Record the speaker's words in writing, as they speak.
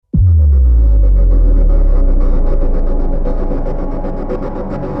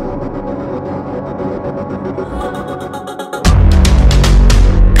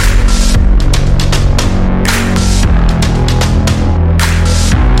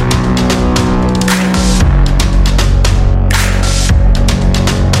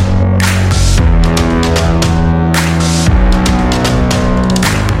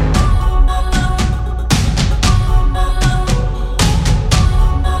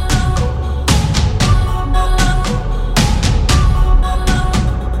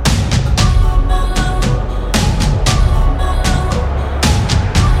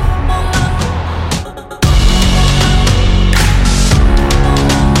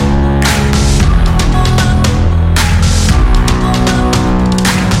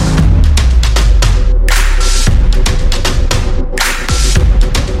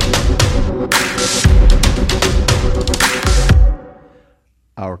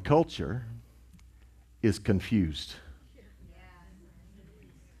culture is confused.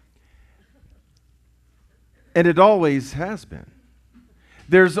 And it always has been.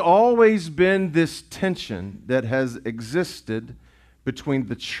 There's always been this tension that has existed between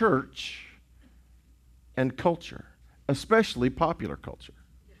the church and culture, especially popular culture.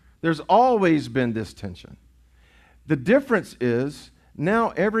 There's always been this tension. The difference is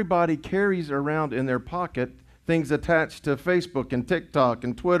now everybody carries around in their pocket things attached to Facebook and TikTok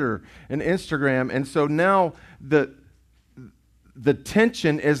and Twitter and Instagram. And so now the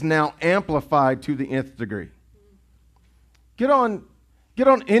tension is now amplified to the nth degree. Get on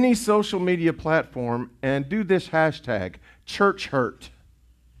any social media platform and do this hashtag, church hurt.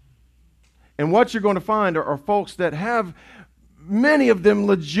 And what you're going to find are folks that have, many of them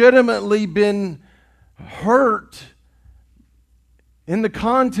legitimately been hurt in the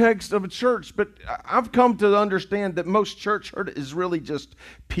context of a church. But I've come to understand that most church hurt is really just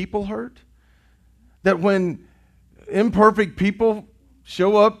people hurt. That when imperfect people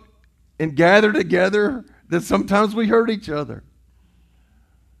show up and gather together, that sometimes we hurt each other.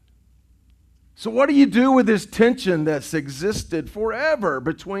 So what do you do with this tension that's existed forever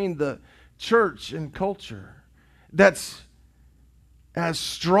between the church and culture that's as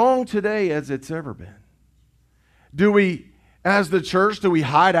strong today as it's ever been? Do we, as the church, do we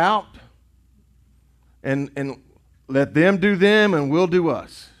hide out and let them do them and we'll do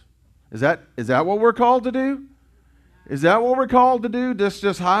us? Is that what we're called to do? Is that what we're called to do?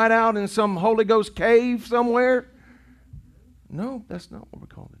 Just hide out in some Holy Ghost cave somewhere? No, that's not what we're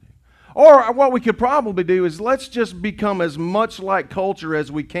called to do. Or what we could probably do is let's just become as much like culture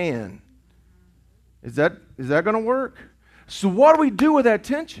as we can. Is that going to work? So what do we do with that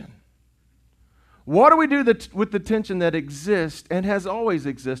tension? What do we do with the tension that exists and has always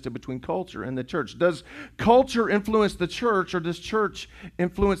existed between culture and the church? Does culture influence the church, or does church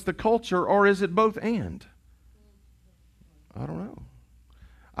influence the culture, or is it both and? I don't know.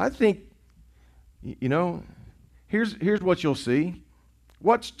 I think, here's what you'll see.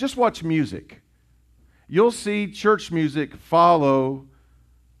 Just watch music. You'll see church music follow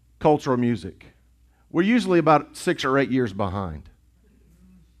cultural music. We're usually about 6 or 8 years behind.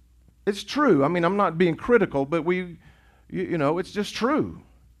 It's true. I mean, I'm not being critical, but it's just true.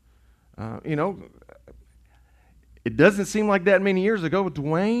 It doesn't seem like that many years ago,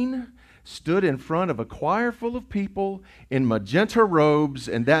 Dwayne stood in front of a choir full of people in magenta robes,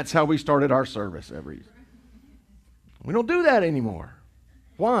 and that's how we started our service every. We don't do that anymore.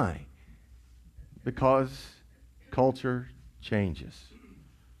 Why? Because culture changes.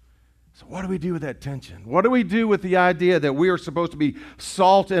 So what do we do with that tension? What do we do with the idea that we are supposed to be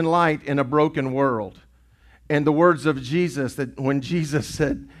salt and light in a broken world? And the words of Jesus, that when Jesus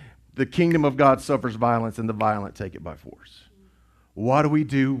said, the kingdom of God suffers violence and the violent take it by force. What do we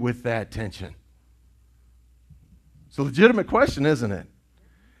do with that tension? It's a legitimate question, isn't it?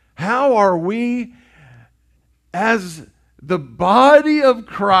 How are we, as the body of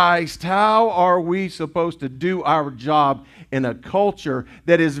Christ, how are we supposed to do our job in a culture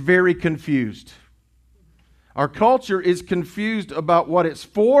that is very confused? Our culture is confused about what it's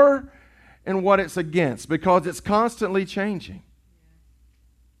for and what it's against because it's constantly changing.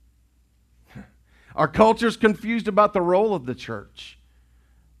 Our culture is confused about the role of the church.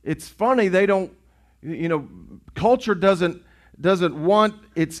 It's funny, culture doesn't want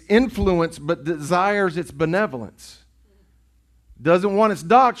its influence but desires its benevolence. Doesn't want its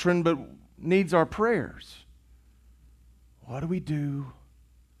doctrine, but needs our prayers. What do we do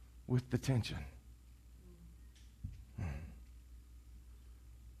with the tension? There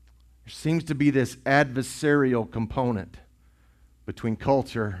seems to be this adversarial component between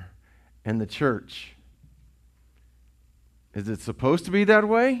culture and the church. Is it supposed to be that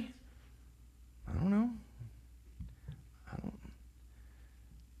way? I don't know.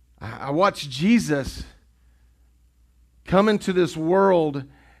 I watched Jesus come into this world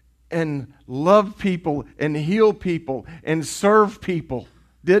and love people and heal people and serve people,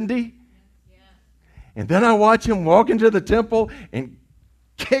 didn't he? Yeah. And then I watch him walk into the temple and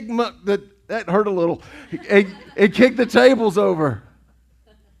kick that hurt a little, and kick the tables over.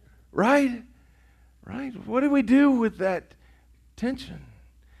 Right? Right? What do we do with that tension?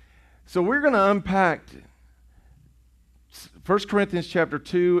 So we're going to unpack 1 Corinthians chapter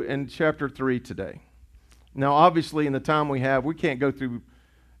 2 and chapter 3 today. Now, obviously, in the time we have, we can't go through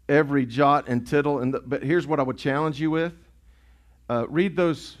every jot and tittle, but here's what I would challenge you with. Read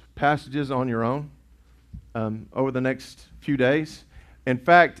those passages on your own over the next few days. In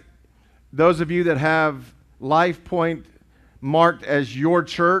fact, those of you that have Life Point marked as your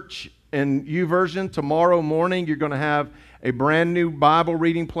church in YouVersion, tomorrow morning you're going to have a brand new Bible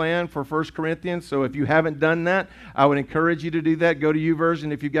reading plan for 1 Corinthians. So if you haven't done that, I would encourage you to do that. Go to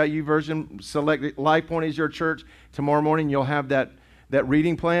YouVersion. If you've got YouVersion, select Life Point as your church. Tomorrow morning you'll have that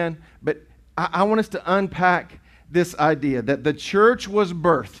reading plan. But I want us to unpack this idea that the church was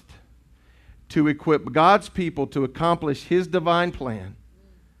birthed to equip God's people to accomplish His divine plan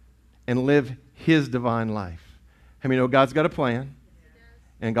and live His divine life. How many know God's got a plan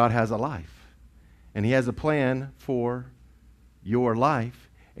and God has a life? And He has a plan for your life,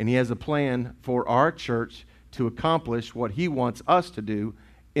 and He has a plan for our church to accomplish what He wants us to do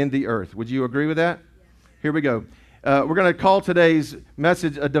in the earth. Would you agree with that? Here we go. We're going to call today's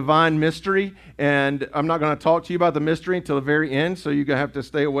message a divine mystery, and I'm not going to talk to you about the mystery until the very end, so you're going to have to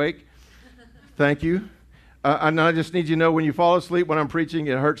stay awake. Thank you. And I just need you to know when you fall asleep when I'm preaching,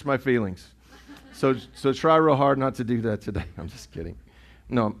 it hurts my feelings. So try real hard not to do that today. I'm just kidding.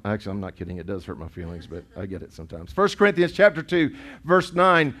 No, actually, I'm not kidding. It does hurt my feelings, but I get it sometimes. 1 Corinthians chapter 2, verse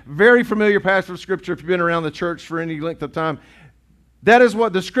 9, very familiar passage of Scripture if you've been around the church for any length of time. That is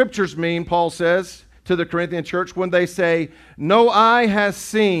what the Scriptures mean, Paul says to the Corinthian church when they say, no eye has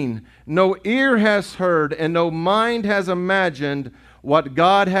seen, no ear has heard, and no mind has imagined what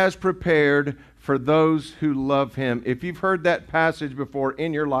God has prepared for those who love Him. If you've heard that passage before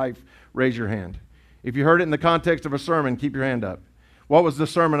in your life, raise your hand. If you heard it in the context of a sermon, keep your hand up. What was the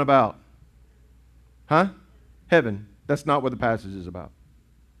sermon about? Huh? Heaven. That's not what the passage is about.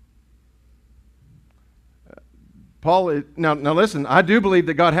 Paul, now listen, I do believe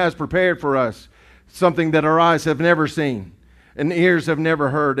that God has prepared for us something that our eyes have never seen and ears have never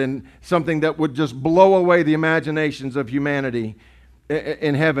heard, and something that would just blow away the imaginations of humanity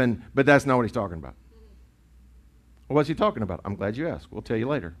in heaven, but that's not what he's talking about. What's he talking about? I'm glad you asked. We'll tell you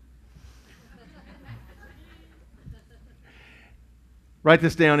later. Write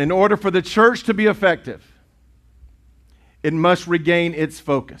this down. In order for the church to be effective, it must regain its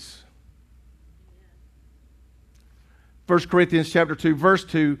focus. 1 Corinthians chapter 2, verse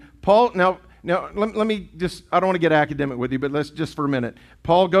 2. Paul, now let me just, I don't want to get academic with you, but let's just for a minute.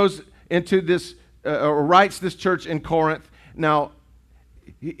 Paul goes into this, or writes this church in Corinth. Now,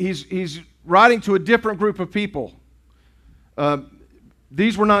 he's writing to a different group of people.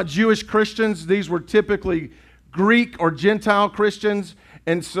 These were not Jewish Christians. These were typically Greek or Gentile Christians.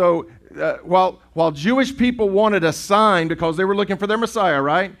 And so while Jewish people wanted a sign because they were looking for their Messiah,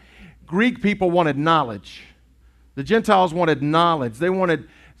 right? Greek people wanted knowledge. The Gentiles wanted knowledge. They wanted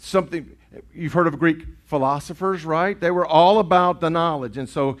something. You've heard of Greek philosophers, right? They were all about the knowledge. And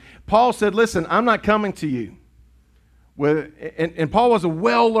so Paul said, listen, I'm not coming to you and Paul was a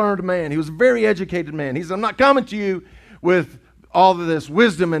well-learned man. He was a very educated man. He said, I'm not coming to you with all of this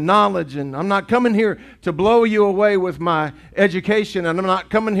wisdom and knowledge, and I'm not coming here to blow you away with my education, and I'm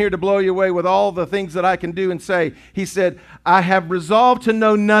not coming here to blow you away with all the things that I can do and say. He said, I have resolved to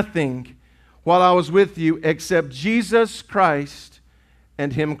know nothing while I was with you except Jesus Christ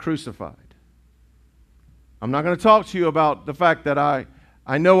and Him crucified. I'm not going to talk to you about the fact that I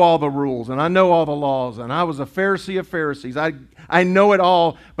know all the rules and I know all the laws and I was a Pharisee of Pharisees. I know it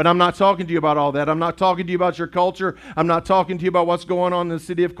all, but I'm not talking to you about all that. I'm not talking to you about your culture. I'm not talking to you about what's going on in the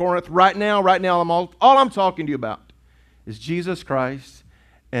city of Corinth. Right now, all I'm talking to you about is Jesus Christ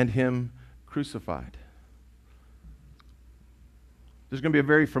and Him crucified. There's going to be a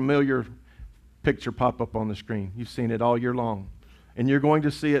very familiar picture pop up on the screen. You've seen it all year long, and you're going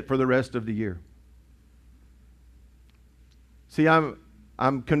to see it for the rest of the year. See,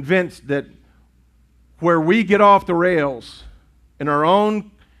 I'm convinced that where we get off the rails in our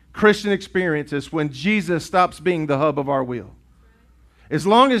own Christian experience is when Jesus stops being the hub of our wheel. As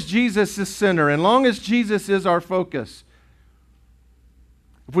long as Jesus is center, and long as Jesus is our focus,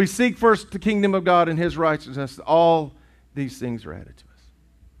 if we seek first the kingdom of God and His righteousness, all these things are added to us.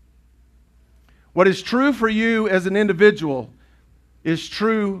 What is true for you as an individual is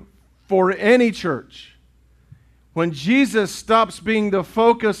true for any church. When Jesus stops being the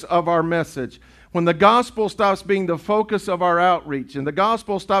focus of our message, when the gospel stops being the focus of our outreach, and the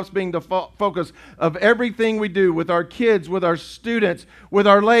gospel stops being the focus of everything we do with our kids, with our students, with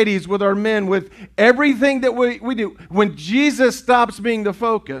our ladies, with our men, with everything that we do, when Jesus stops being the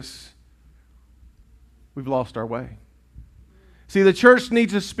focus, we've lost our way. See, the church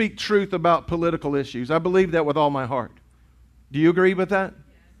needs to speak truth about political issues. I believe that with all my heart. Do you agree with that?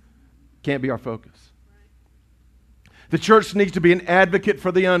 Can't be our focus. The church needs to be an advocate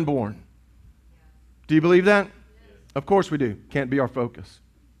for the unborn. Do you believe that? Of course we do. Can't be our focus.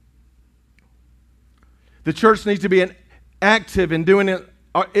 The church needs to be an active in doing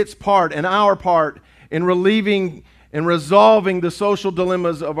its part and our part in relieving and resolving the social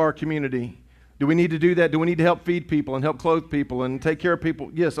dilemmas of our community. Do we need to do that? Do we need to help feed people and help clothe people and take care of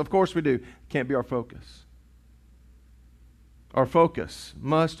people? Yes, of course we do. Can't be our focus. Our focus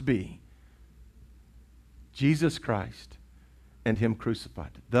must be Jesus Christ and Him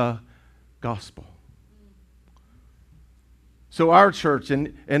crucified, the gospel. So our church,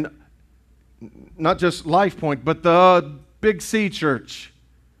 and not just Life Point, but the Big C Church,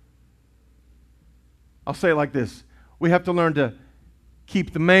 I'll say it like this. We have to learn to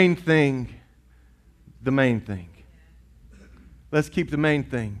keep the main thing the main thing. Let's keep the main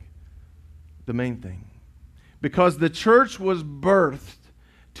thing the main thing. Because the church was birthed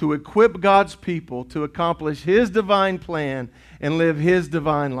to equip God's people to accomplish His divine plan and live His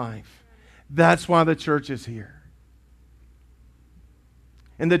divine life. That's why the church is here.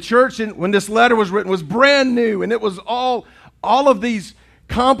 And the church, when this letter was written, was brand new, and it was all of these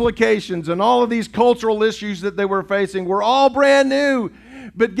complications and all of these cultural issues that they were facing were all brand new.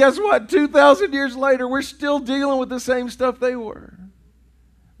 But guess what? 2,000 years later, we're still dealing with the same stuff they were.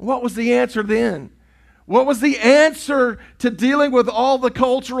 What was the answer then? What was the answer to dealing with all the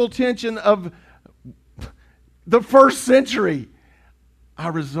cultural tension of the first century? I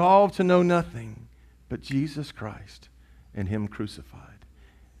resolved to know nothing but Jesus Christ and Him crucified.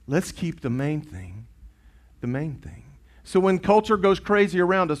 Let's keep the main thing the main thing. So when culture goes crazy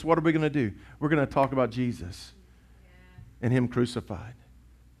around us, what are we going to do? We're going to talk about Jesus and Him crucified.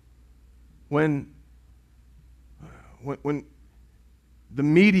 When the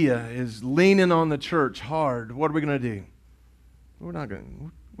media is leaning on the church hard, what are we going to do? We're not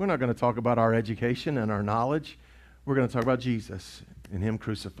going to talk about our education and our knowledge. We're going to talk about Jesus and Him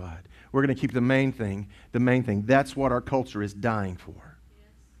crucified. We're going to keep the main thing the main thing. That's what our culture is dying for. Yes.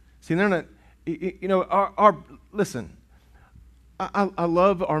 See, they're not, listen, I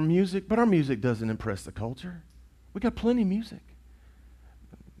love our music, but our music doesn't impress the culture. We got plenty of music.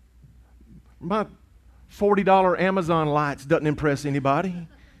 My $40 Amazon lights doesn't impress anybody.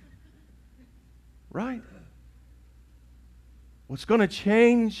 Right? What's going to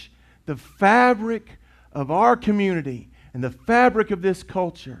change the fabric of our community and the fabric of this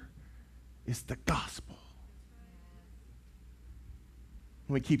culture is the gospel.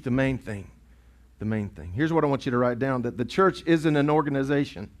 We keep the main thing the main thing. Here's what I want you to write down, that the church isn't an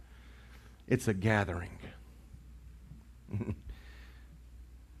organization. It's a gathering.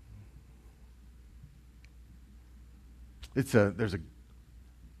 It's a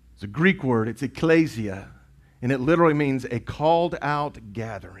Greek word, it's ecclesia, and it literally means a called out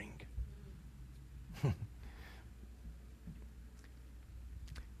gathering.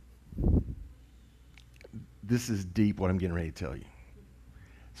 This is deep what I'm getting ready to tell you.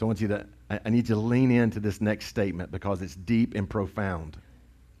 So I need you to lean into this next statement because it's deep and profound.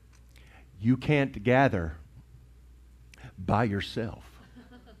 You can't gather by yourself.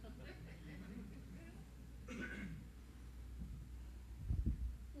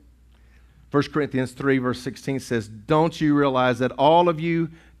 1 Corinthians 3 verse 16 says, don't you realize that all of you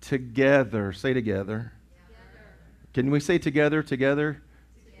together, say together. Can we say together?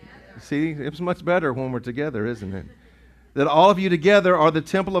 See, it's much better when we're together, isn't it? That all of you together are the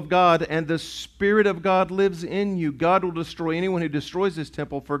temple of God, and the Spirit of God lives in you. God will destroy anyone who destroys His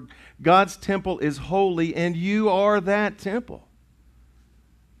temple, for God's temple is holy, and you are that temple.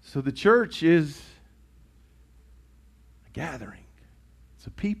 So the church is a gathering. It's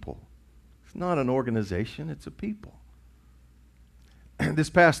a people. It's not an organization, it's a people. This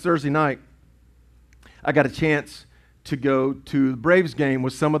past Thursday night, I got a chance to go to the Braves game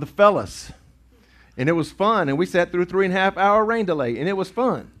with some of the fellas. And it was fun. And we sat through a 3.5 hour rain delay, and it was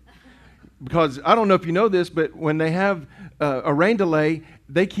fun. Because I don't know if you know this, but when they have a rain delay,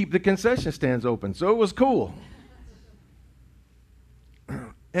 they keep the concession stands open. So it was cool.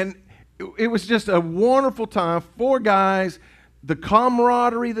 And it was just a wonderful time. 4 guys, the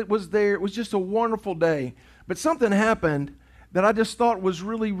camaraderie that was there. It was just a wonderful day. But something happened that I just thought was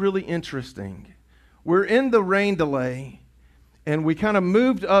really, really interesting. We're in the rain delay, and we kind of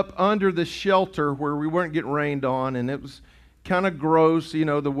moved up under the shelter where we weren't getting rained on, and it was kind of gross. You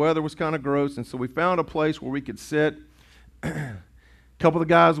know, the weather was kind of gross, and so we found a place where we could sit. A couple of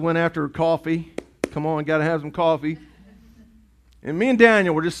the guys went after coffee. Come on, got to have some coffee. And me and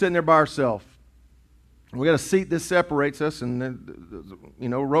Daniel were just sitting there by ourselves. We got a seat that separates us, and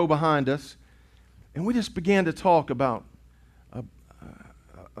then, a row behind us, and we just began to talk about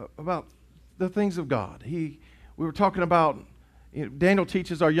the things of God. We were talking about, Daniel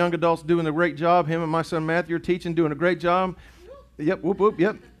teaches our young adults doing a great job. Him and my son Matthew are teaching, doing a great job. Yep, whoop, whoop,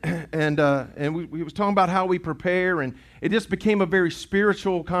 yep. And we was talking about how we prepare, and it just became a very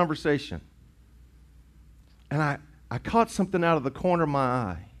spiritual conversation. And I caught something out of the corner of my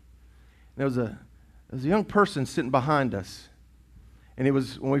eye. There was a young person sitting behind us. And it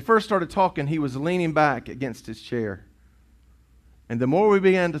was, when we first started talking, he was leaning back against his chair. And the more we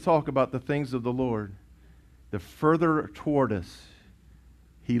began to talk about the things of the Lord, the further toward us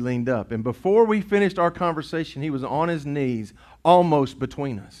he leaned up. And before we finished our conversation, he was on his knees, almost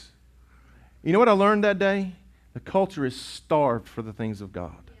between us. You know what I learned that day? The culture is starved for the things of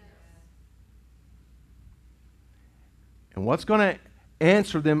God. And what's going to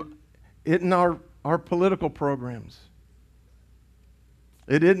answer them isn't our political programs.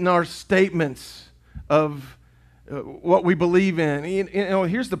 It isn't our statements of what we believe in. You know,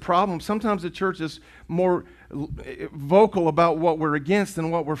 here's the problem. Sometimes the church is more vocal about what we're against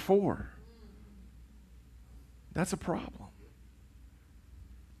than what we're for. That's a problem.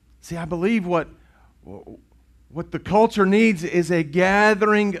 See, I believe what the culture needs is a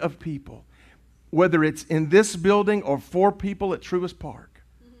gathering of people, whether it's in this building or for people at Truist Park,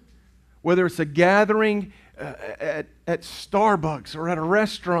 whether it's a gathering at Starbucks or at a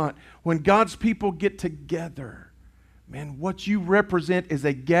restaurant. When God's people get together, man, what you represent is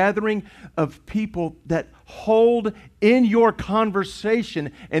a gathering of people that hold in your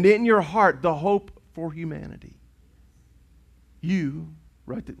conversation and in your heart the hope for humanity. You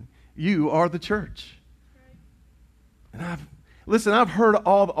are the church. And I've heard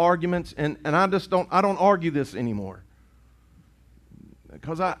all the arguments, and I don't argue this anymore.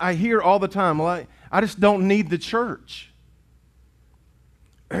 Because I hear all the time, well, I just don't need the church.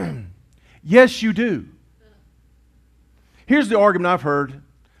 Yes, you do. Here's the argument I've heard.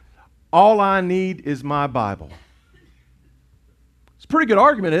 All I need is my Bible. It's a pretty good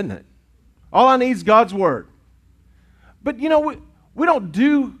argument, isn't it? All I need is God's Word. But you know, we don't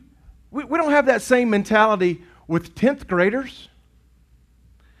have that same mentality with 10th graders.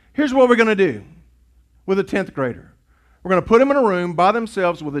 Here's what we're going to do with a 10th grader. We're going to put them in a room by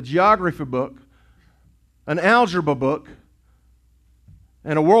themselves with a geography book, an algebra book,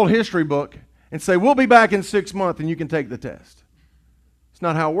 and a world history book, and say, we'll be back in 6 months and you can take the test. It's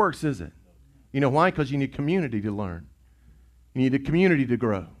not how it works, is it? You know why? Because you need community to learn. You need a community to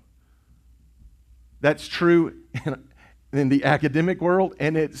grow. That's true in the academic world,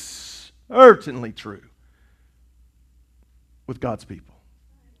 and it's certainly true with God's people.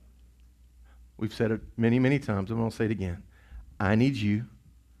 We've said it many, many times. I'm going to say it again. I need you.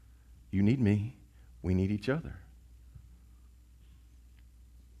 You need me. We need each other.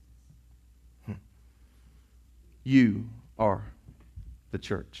 You are the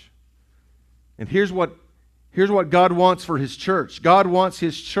church. And here's what God wants for His church. God wants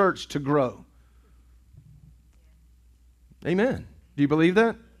His church to grow. Amen. Do you believe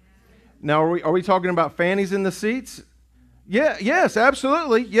that? Now, are we talking about fannies in the seats? Yeah, yes,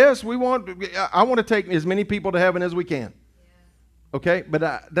 absolutely. Yes, I want to take as many people to heaven as we can. Okay,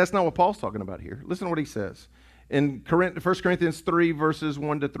 but that's not what Paul's talking about here. Listen to what he says. In 1 Corinthians 3, verses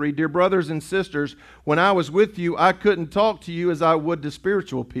 1-3, Dear brothers and sisters, when I was with you, I couldn't talk to you as I would to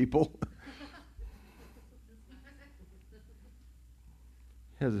spiritual people.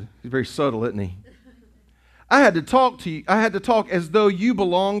 He's very subtle, isn't he? I had to talk to you. I had to talk as though you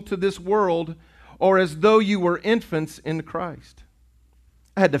belonged to this world, or as though you were infants in Christ.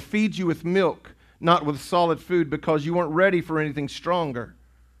 I had to feed you with milk, not with solid food, because you weren't ready for anything stronger.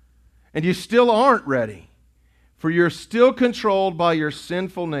 And you still aren't ready, for you're still controlled by your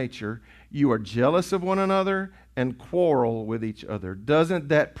sinful nature. You are jealous of one another and quarrel with each other. Doesn't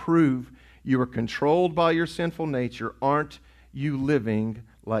that prove you are controlled by your sinful nature? Aren't you living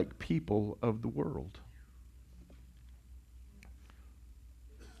like people of the world?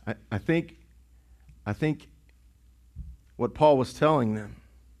 I think what Paul was telling them,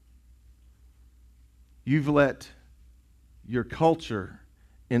 you've let your culture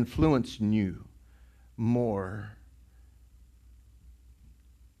influence you more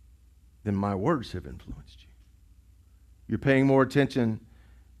than my words have influenced you. You're paying more attention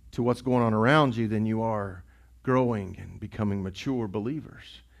to what's going on around you than you are growing and becoming mature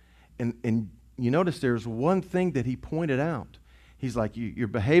believers. And you notice there's one thing that he pointed out. He's like, you're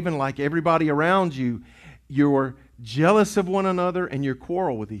behaving like everybody around you. You're jealous of one another and you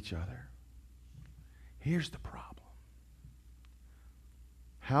quarrel with each other. Here's the problem.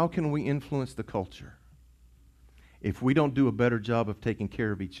 How can we influence the culture if we don't do a better job of taking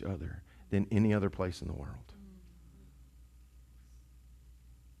care of each other than any other place in the world?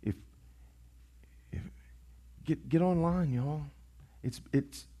 Get online, y'all.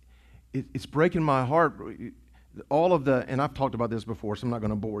 It's breaking my heart. All of the, and I've talked about this before, so I'm not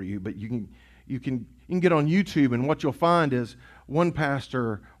going to bore you, but you can get on YouTube, and what you'll find is one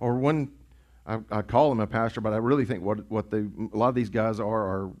pastor or one, I call him a pastor, but I really think a lot of these guys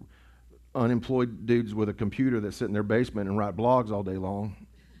are unemployed dudes with a computer that sit in their basement and write blogs all day long.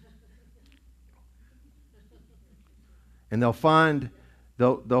 And they'll find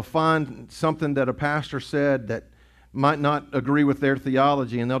something that a pastor said that might not agree with their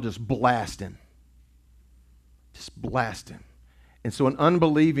theology, and they'll just blast him. Just blast him. And so an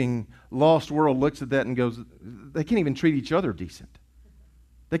unbelieving, lost world looks at that and goes, they can't even treat each other decent.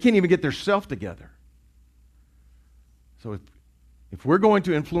 They can't even get their self together. So if we're going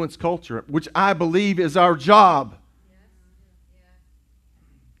to influence culture, which I believe is our job,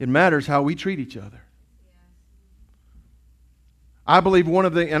 it matters how we treat each other. I believe one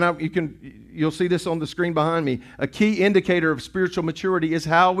of the, and you'll see this on the screen behind me, a key indicator of spiritual maturity is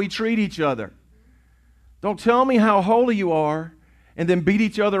how we treat each other. Don't tell me how holy you are and then beat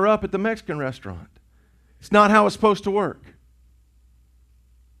each other up at the Mexican restaurant. It's not how it's supposed to work.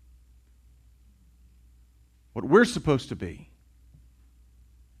 What we're supposed to be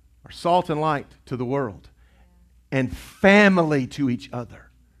are salt and light to the world and family to each other.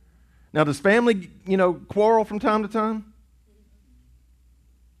 Now, does family, quarrel from time to time?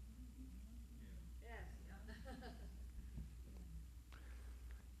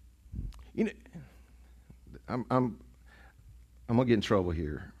 I'm gonna get in trouble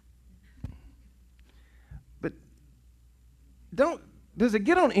here. But does it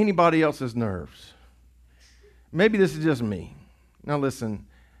get on anybody else's nerves? Maybe this is just me. Now listen,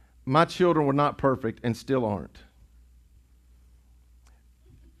 my children were not perfect and still aren't.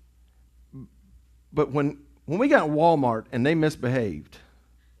 But when we got Walmart and they misbehaved,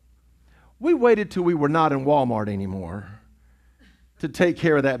 we waited till we were not in Walmart anymore to take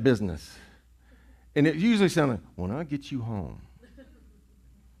care of that business. And it usually sounded, when I get you home.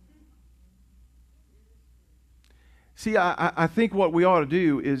 See, I think what we ought to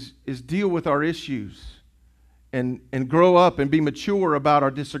do is deal with our issues and grow up and be mature about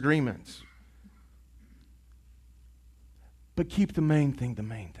our disagreements. But keep the main thing the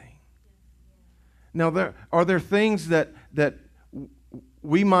main thing. Now, are there things that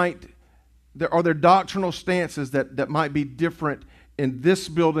we might, are there doctrinal stances that might be different in this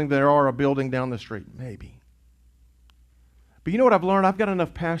building than there are a building down the street? Maybe. But you know what I've learned? I've got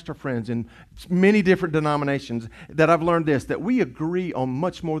enough pastor friends in many different denominations that I've learned this, that we agree on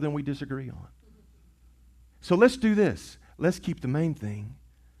much more than we disagree on. So let's do this. Let's keep the main thing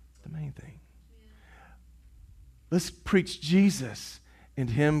the main thing. Let's preach Jesus and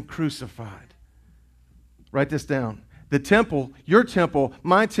Him crucified. Write this down. The temple, your temple,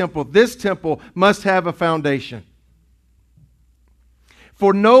 my temple, this temple must have a foundation.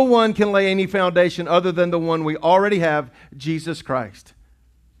 For no one can lay any foundation other than the one we already have, Jesus Christ.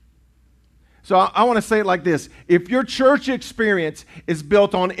 So I want to say it like this. If your church experience is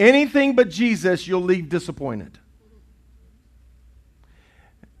built on anything but Jesus, you'll leave disappointed.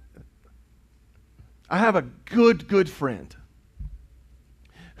 I have a good friend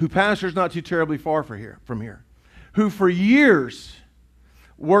who pastors not too terribly far from here, who for years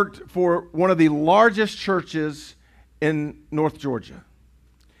worked for one of the largest churches in North Georgia.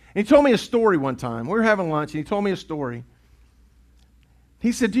 And he told me a story one time. We were having lunch, and he told me a story.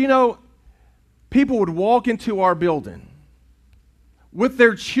 He said, do you know, people would walk into our building with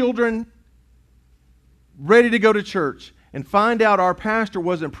their children ready to go to church and find out our pastor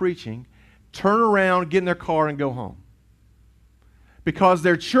wasn't preaching, turn around, get in their car, and go home. Because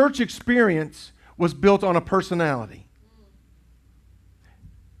their church experience was built on a personality.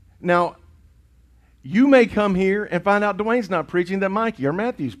 Now, you may come here and find out Dwayne's not preaching, that Mikey or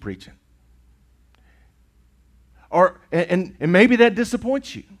Matthew's preaching. And maybe that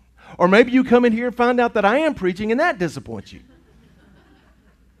disappoints you. Or maybe you come in here and find out that I am preaching and that disappoints you.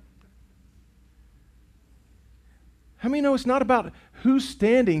 How many know it's not about who's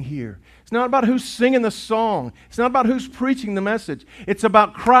standing here? It's not about who's singing the song. It's not about who's preaching the message. It's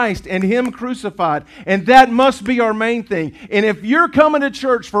about Christ and Him crucified. And that must be our main thing. And if you're coming to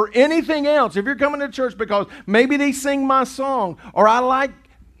church for anything else, if you're coming to church because maybe they sing my song, or I like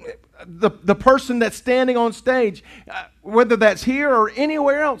the person that's standing on stage, whether that's here or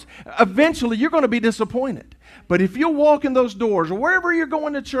anywhere else, eventually you're going to be disappointed. But if you walk in those doors, or wherever you're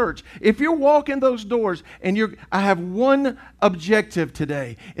going to church, if you walk in those doors and I have one objective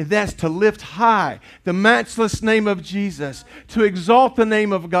today, and that's to lift high the matchless name of Jesus, to exalt the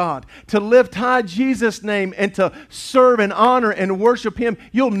name of God, to lift high Jesus' name, and to serve and honor and worship Him,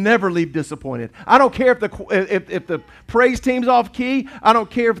 you'll never leave disappointed. I don't care if the praise team's off key. I don't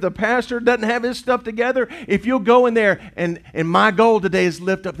care if the pastor doesn't have his stuff together. If you'll go in there, and my goal today is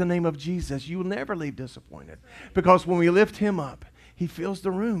lift up the name of Jesus, you will never leave disappointed. Because when we lift Him up, He fills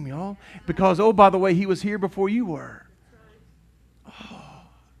the room, y'all. Because, oh, by the way, He was here before you were. Oh.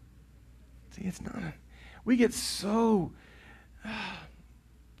 See, it's not. We get so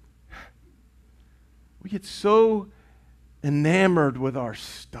enamored with our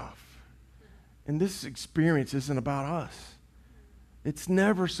stuff. And this experience isn't about us. It's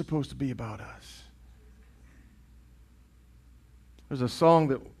never supposed to be about us. There's a song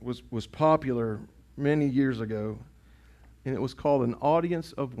that was popular many years ago, and it was called An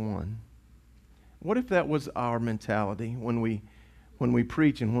Audience of One. What if that was our mentality when we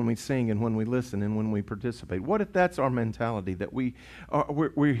preach and when we sing and when we listen and when we participate? What if that's our mentality, that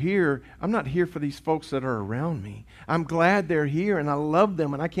we're here? I'm not here for these folks that are around me. I'm glad they're here and I love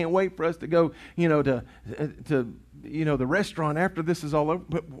them and I can't wait for us to go, to the restaurant after this is all over.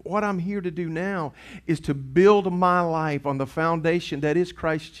 But what I'm here to do now is to build my life on the foundation that is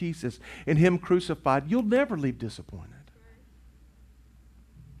Christ Jesus and Him crucified. You'll never leave disappointed.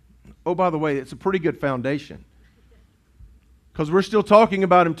 Oh, by the way, it's a pretty good foundation, because we're still talking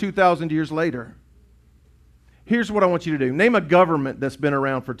about Him 2,000 years later. Here's what I want you to do. Name a government that's been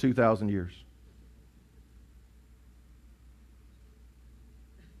around for 2,000 years.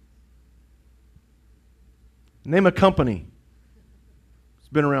 Name a company that's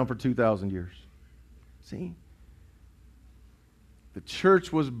been around for 2,000 years. See? The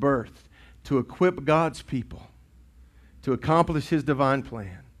church was birthed to equip God's people to accomplish His divine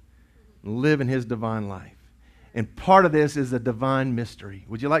plan and live in His divine life. And part of this is a divine mystery.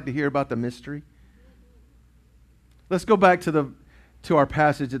 Would you like to hear about the mystery? Let's go back to our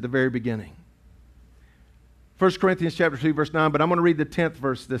passage at the very beginning. 1 Corinthians chapter 2, verse 9, but I'm going to read the 10th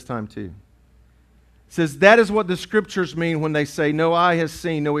verse this time too. It says, that is what the Scriptures mean when they say, no eye has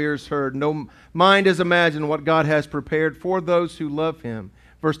seen, no ear has heard, no mind has imagined what God has prepared for those who love Him.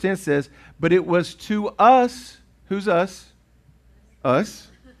 Verse 10 says, but it was to us. Who's us? Us.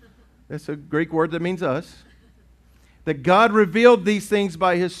 That's a Greek word that means us. That God revealed these things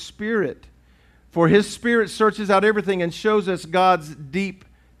by His Spirit. For His Spirit searches out everything and shows us God's deep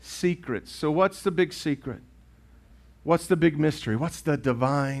secrets. So what's the big secret? What's the big mystery? What's the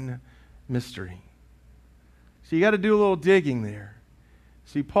divine mystery? So you got to do a little digging there.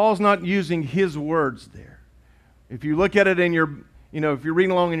 See, Paul's not using his words there. If you look at it in your, if you're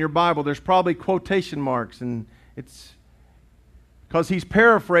reading along in your Bible, there's probably quotation marks, and it's because he's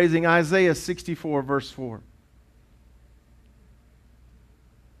paraphrasing Isaiah 64, verse 4.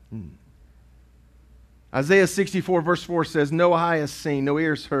 Isaiah 64, verse 4 says, no eye has seen, no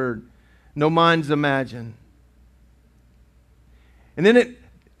ears heard, no minds imagined. And then if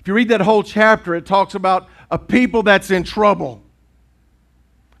you read that whole chapter, it talks about a people that's in trouble.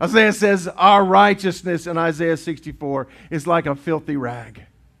 Isaiah says, our righteousness in Isaiah 64 is like a filthy rag.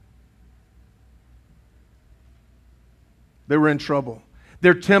 They were in trouble.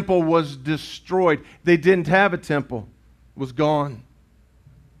 Their temple was destroyed. They didn't have a temple. It was gone.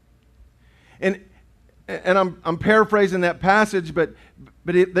 And I'm paraphrasing that passage, but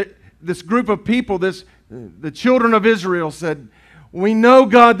this group of people, the children of Israel said, we know,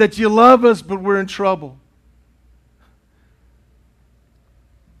 God, that you love us, but we're in trouble.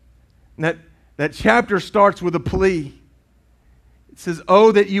 And that chapter starts with a plea. It says,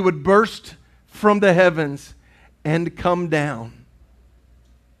 oh, that you would burst from the heavens and come down.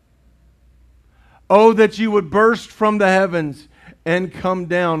 Oh, that you would burst from the heavens and come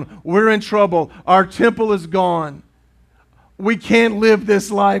down. We're in trouble. Our temple is gone. We can't live this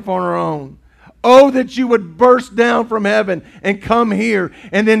life on our own. Oh, that you would burst down from heaven and come here.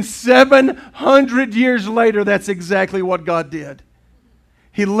 And then 700 years later, that's exactly what God did.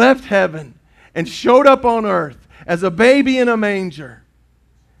 He left heaven and showed up on earth as a baby in a manger.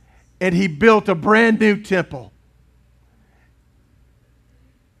 And He built a brand new temple.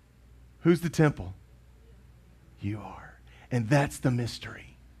 Who's the temple? You are. And that's the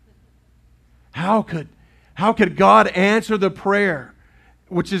mystery. How could God answer the prayer,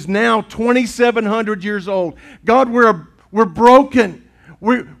 which is now 2,700 years old? God, we're broken.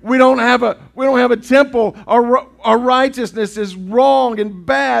 We don't have a temple. Our righteousness is wrong and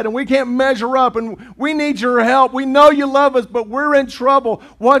bad, and we can't measure up, and we need your help. We know you love us, but we're in trouble.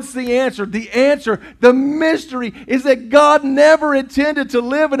 What's the answer? The mystery is that God never intended to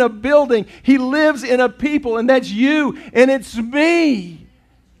live in a building. He lives in a people, and that's you, and it's me.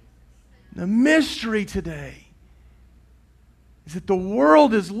 The mystery today is that the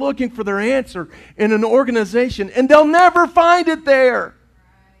world is looking for their answer in an organization, and they'll never find it there.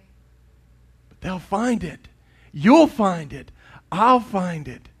 But they'll find it. You'll find it. I'll find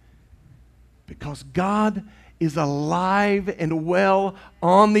it. Because God is alive and well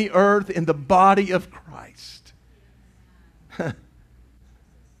on the earth in the body of Christ.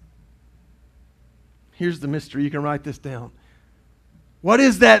 Here's the mystery. You can write this down. What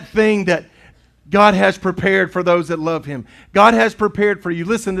is that thing that God has prepared for those that love Him. God has prepared for you,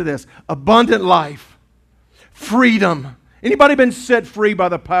 listen to this, abundant life, freedom. Anybody been set free by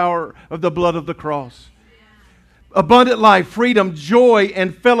the power of the blood of the cross? Abundant life, freedom, joy,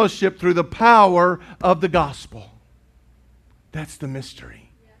 and fellowship through the power of the gospel. That's the mystery.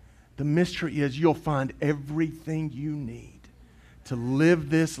 The mystery is you'll find everything you need to live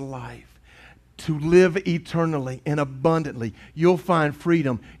this life, to live eternally and abundantly. You'll find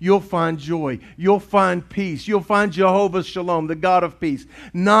freedom. You'll find joy. You'll find peace. You'll find Jehovah Shalom, the God of peace.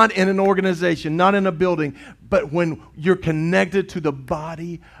 Not in an organization, not in a building, but when you're connected to the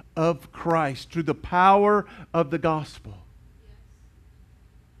body of Christ through the power of the gospel.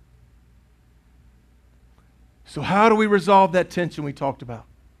 So how do we resolve that tension we talked about?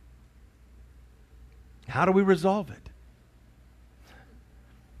 How do we resolve it?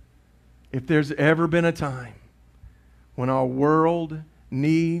 If there's ever been a time when our world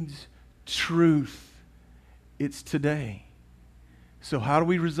needs truth, it's today. So how do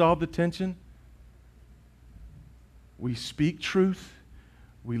we resolve the tension? We speak truth,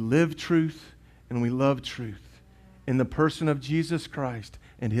 we live truth, and we love truth in the person of Jesus Christ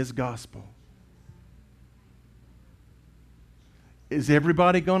and His gospel. Is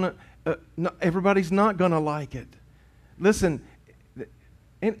everybody gonna? No, everybody's not gonna like it. Listen,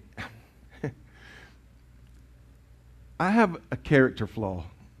 I have a character flaw.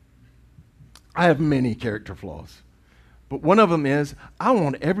 I have many character flaws, but one of them is I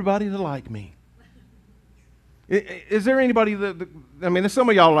want everybody to like me. Is there anybody I mean, there's some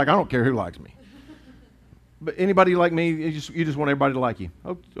of y'all like, I don't care who likes me. But anybody like me, you just want everybody to like you.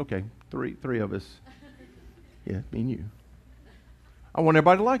 Oh, okay, three of us. Yeah, me and you. I want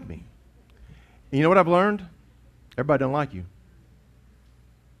everybody to like me. And you know what I've learned? Everybody doesn't like you.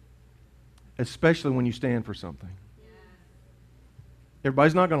 Especially when you stand for something.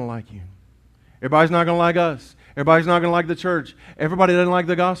 Everybody's not going to like you. Everybody's not going to like us. Everybody's not going to like the church. Everybody doesn't like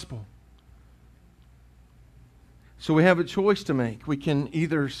the gospel. So we have a choice to make. We can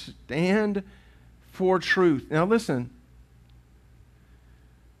either stand for truth. Now listen,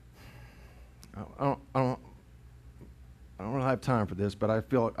 I don't really have time for this, but I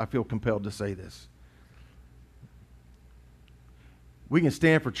feel compelled to say this. We can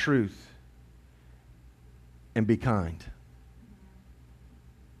stand for truth and be kind.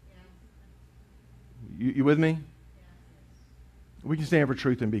 You with me? We can stand for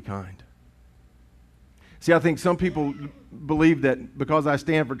truth and be kind. See, I think some people believe that because I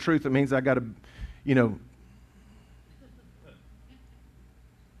stand for truth, it means I got to,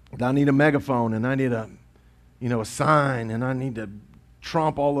 I need a megaphone and I need a sign and I need to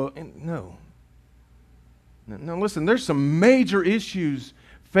trump all the, no. Now listen, there's some major issues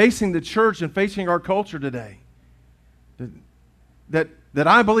facing the church and facing our culture today that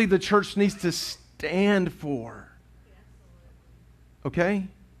I believe the church needs to stand for. Okay?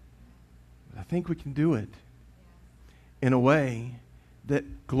 I think we can do it in a way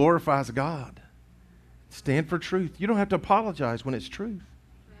that glorifies God. Stand for truth. You don't have to apologize when it's truth.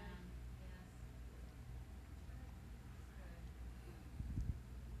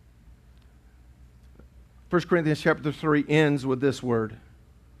 1 Corinthians chapter 3 ends with this word.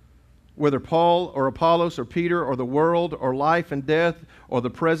 Whether Paul or Apollos or Peter or the world or life and death or the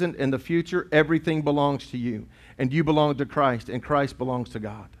present and the future, everything belongs to you. And you belong to Christ, and Christ belongs to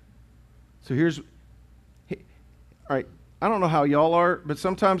God. So all right, I don't know how y'all are, but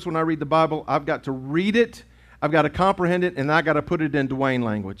sometimes when I read the Bible, I've got to read it, I've got to comprehend it, and I got to put it in Dwayne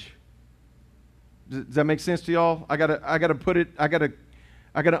language. Does that make sense to y'all? I got to put it, I got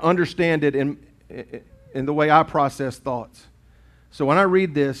to understand it in the way I process thoughts. So when I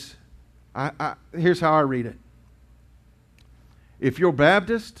read this, here's how I read it. If you're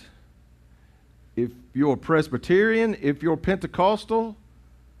Baptist, if you're Presbyterian, if you're Pentecostal,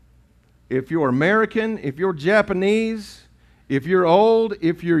 if you're American, if you're Japanese, if you're old,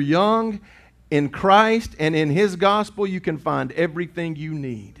 if you're young, in Christ and in His gospel, you can find everything you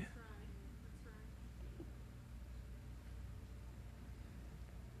need.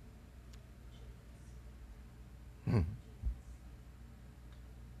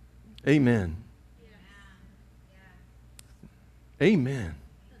 Amen. Amen.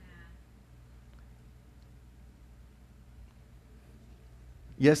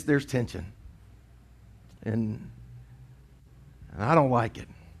 Yes, there's tension. And I don't like it.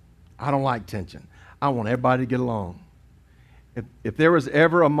 I don't like tension. I want everybody to get along. If there was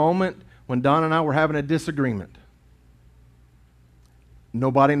ever a moment when Don and I were having a disagreement,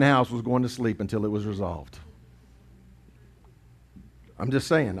 nobody in the house was going to sleep until it was resolved. I'm just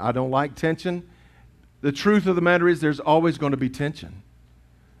saying, I don't like tension. The truth of the matter is there's always going to be tension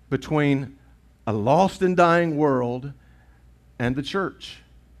between a lost and dying world and the church.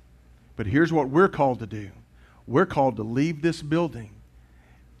 But here's what we're called to do. We're called to leave this building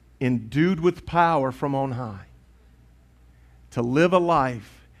endued with power from on high, to live a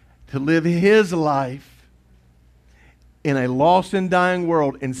life, to live His life in a lost and dying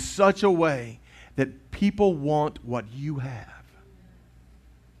world in such a way that people want what you have.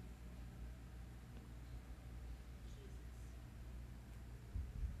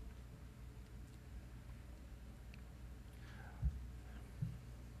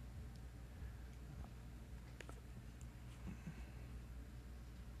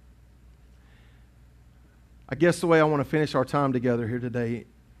 I guess the way I want to finish our time together here today,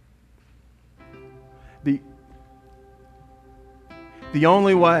 the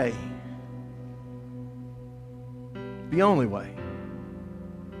only way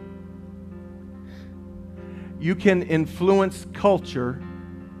you can influence culture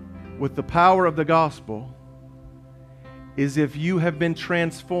with the power of the gospel is if you have been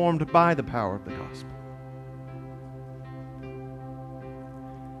transformed by the power of the gospel.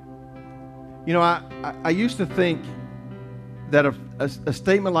 You know, I used to think that a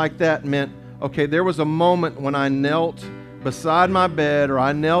statement like that meant, okay, there was a moment when I knelt beside my bed or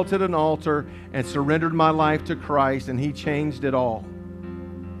I knelt at an altar and surrendered my life to Christ and He changed it all.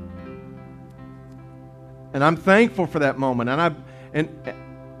 And I'm thankful for that moment.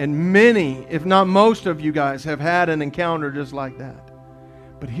 And many, if not most of you guys have had an encounter just like that.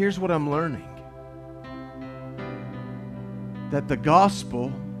 But here's what I'm learning. That the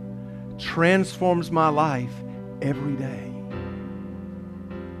gospel transforms my life every day.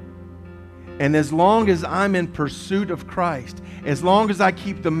 And as long as I'm in pursuit of Christ, as long as I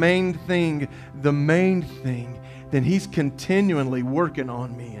keep the main thing, then He's continually working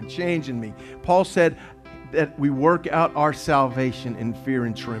on me and changing me. Paul said that we work out our salvation in fear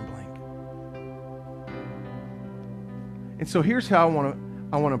and trembling. And so here's how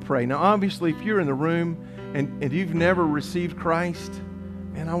I want to pray. Now, obviously, if you're in the room and you've never received Christ,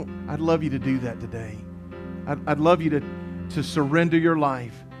 man, I'd love you to do that today. I'd love you to surrender your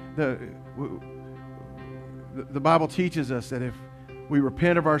life. The Bible teaches us that if we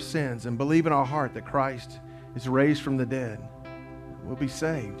repent of our sins and believe in our heart that Christ is raised from the dead, we'll be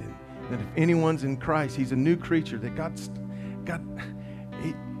saved. And that if anyone's in Christ, he's a new creature. That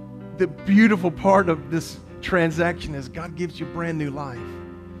the beautiful part of this transaction is God gives you brand new life.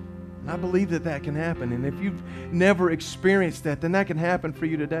 And I believe that can happen. And if you've never experienced that, then that can happen for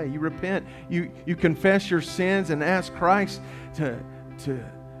you today. You repent, you confess your sins and ask Christ to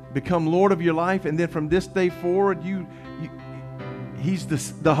become Lord of your life. And then from this day forward, He's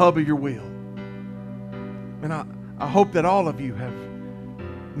the hub of your will. And I hope that all of you have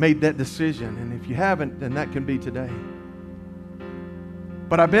made that decision. And if you haven't, then that can be today.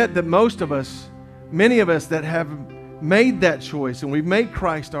 But I bet that most of us, many of us that have made that choice and we've made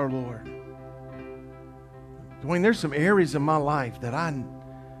Christ our Lord. Dwayne, there's some areas in my life that I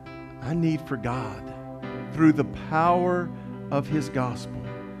need for God through the power of His gospel,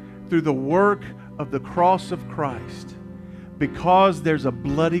 through the work of the cross of Christ, because there's a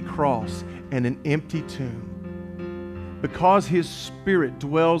bloody cross and an empty tomb, because His Spirit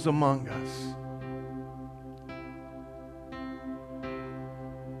dwells among us.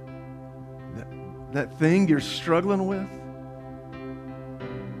 That thing you're struggling with,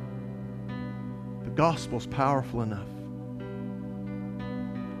 the gospel's powerful enough.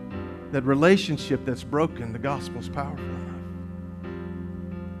 That relationship that's broken, the gospel's powerful enough.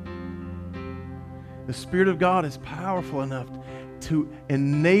 The Spirit of God is powerful enough to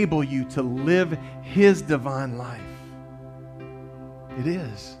enable you to live His divine life. It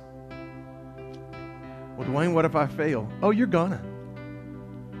is. Well, Dwayne, what if I fail? Oh, you're gonna.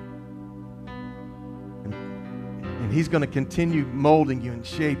 And He's going to continue molding you and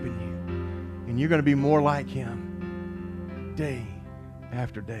shaping you. And you're going to be more like Him day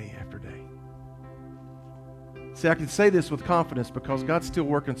after day after day. See, I can say this with confidence because God's still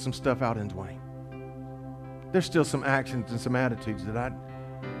working some stuff out in Dwayne. There's still some actions and some attitudes that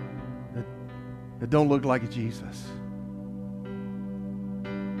don't look like Jesus.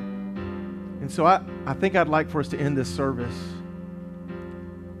 And so I think I'd like for us to end this service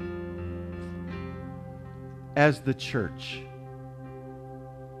as the church,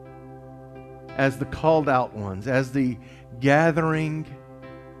 as the called out ones, as the gathering,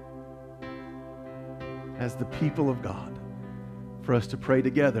 as the people of God, for us to pray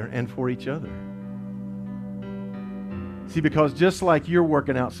together and for each other. See, because just like you're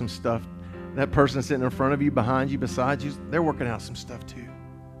working out some stuff, that person sitting in front of you, behind you, beside you, they're working out some stuff too.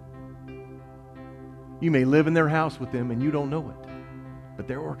 You may live in their house with them and you don't know it, but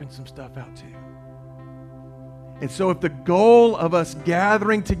they're working some stuff out too. And so if the goal of us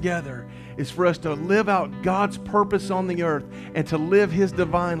gathering together is for us to live out God's purpose on the earth and to live His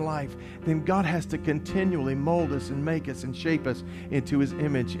divine life, then God has to continually mold us and make us and shape us into His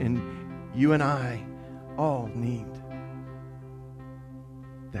image. And you and I all need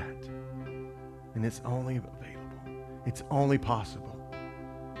that. And it's only available. It's only possible.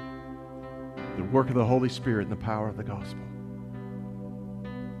 The work of the Holy Spirit and the power of the gospel.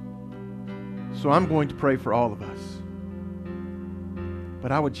 So I'm going to pray for all of us.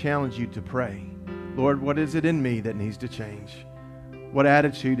 But I would challenge you to pray. Lord, what is it in me that needs to change? What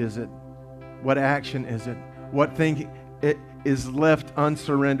attitude is it? What action is it? What thing it is left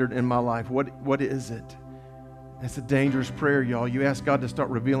unsurrendered in my life? What is it? That's a dangerous prayer, y'all. You ask God to start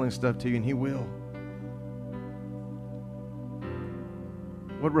revealing stuff to you, and He will.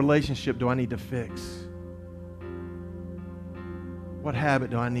 What relationship do I need to fix? What habit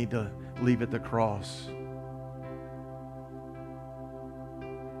do I need to leave at the cross?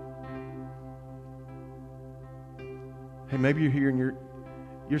 Hey, maybe you're here and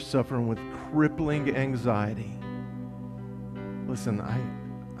you're suffering with crippling anxiety. Listen,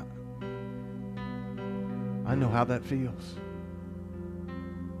 I know how that feels.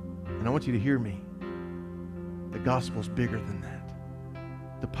 And I want you to hear me. The gospel's bigger than that.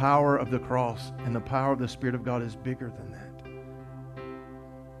 The power of the cross and the power of the Spirit of God is bigger than that.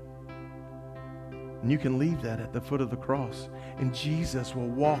 And you can leave that at the foot of the cross, and Jesus will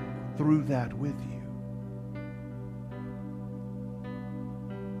walk through that with you.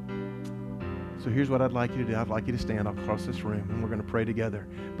 So here's what I'd like you to do. I'd like you to stand across this room, and we're going to pray together.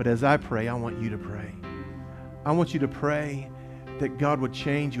 But as I pray, I want you to pray. I want you to pray that God would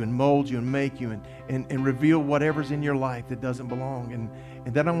change you and mold you and make you and reveal whatever's in your life that doesn't belong.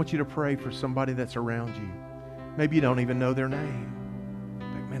 And then I want you to pray for somebody that's around you. Maybe you don't even know their name.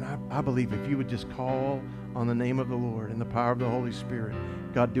 But man, I believe if you would just call on the name of the Lord and the power of the Holy Spirit,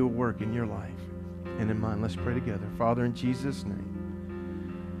 God do a work in your life and in mine. Let's pray together. Father, in Jesus' name,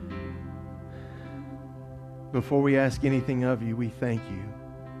 before we ask anything of you, we thank you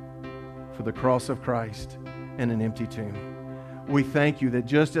for the cross of Christ and an empty tomb. We thank you that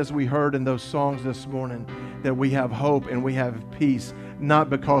just as we heard in those songs this morning, that we have hope and we have peace, not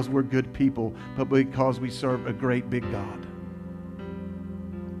because we're good people, but because we serve a great big God,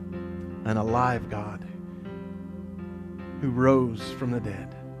 an alive God who rose from the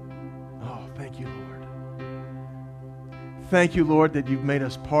dead. Oh, thank you, Lord. Thank you, Lord, that you've made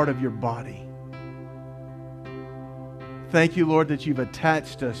us part of your body. Thank you, Lord, that you've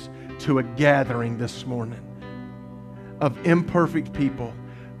attached us to a gathering this morning of imperfect people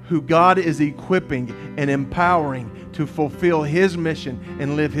who God is equipping and empowering to fulfill His mission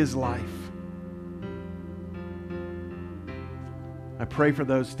and live His life. I pray for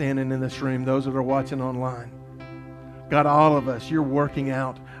those standing in this room, those that are watching online. God, all of us, you're working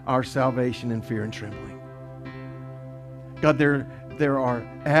out our salvation in fear and trembling. God, there are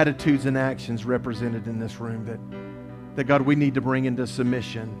attitudes and actions represented in this room that God, we need to bring into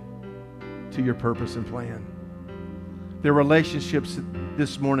submission to your purpose and plan. There are relationships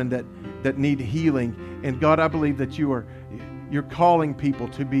this morning that need healing. And God, I believe that you're calling people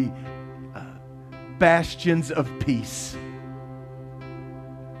to be bastions of peace.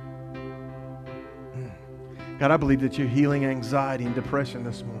 God, I believe that you're healing anxiety and depression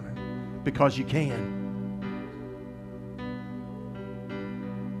this morning because you can.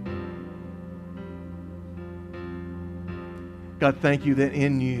 God, thank you that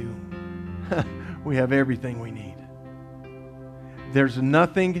in you we have everything we need. There's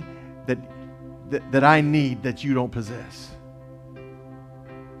nothing that I need that you don't possess.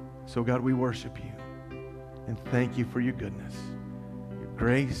 So God, we worship you and thank you for your goodness, your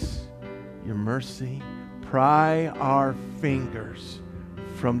grace, your mercy. Pry our fingers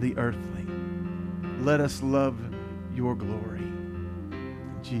from the earthly. Let us love your glory.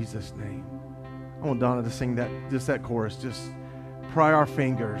 In Jesus' name. I want Donna to sing that chorus. Just pry our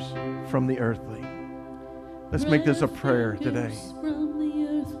fingers from the earthly. Let's make this a prayer today.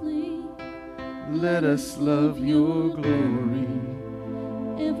 Let us love your glory.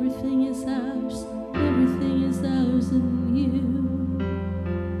 Everything is ours. Everything is ours in you.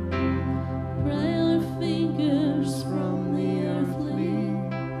 Pry our fingers from the earthly.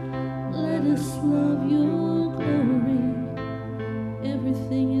 Let us love your glory.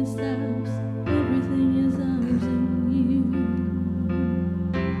 Everything is ours. Everything is ours in you.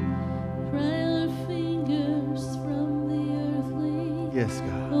 Pry our fingers from the earthly. Yes,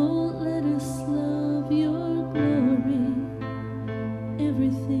 God. Oh, let us love your glory.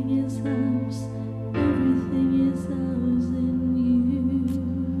 Everything is ours. Everything is ours in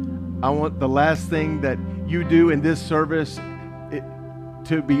you. I want the last thing that you do in this service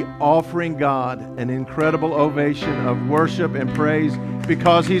to be offering God an incredible ovation of worship and praise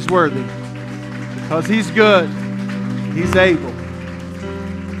because He's worthy, because He's good, He's able.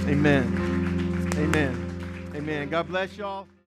 Amen. Amen. Amen. God bless y'all.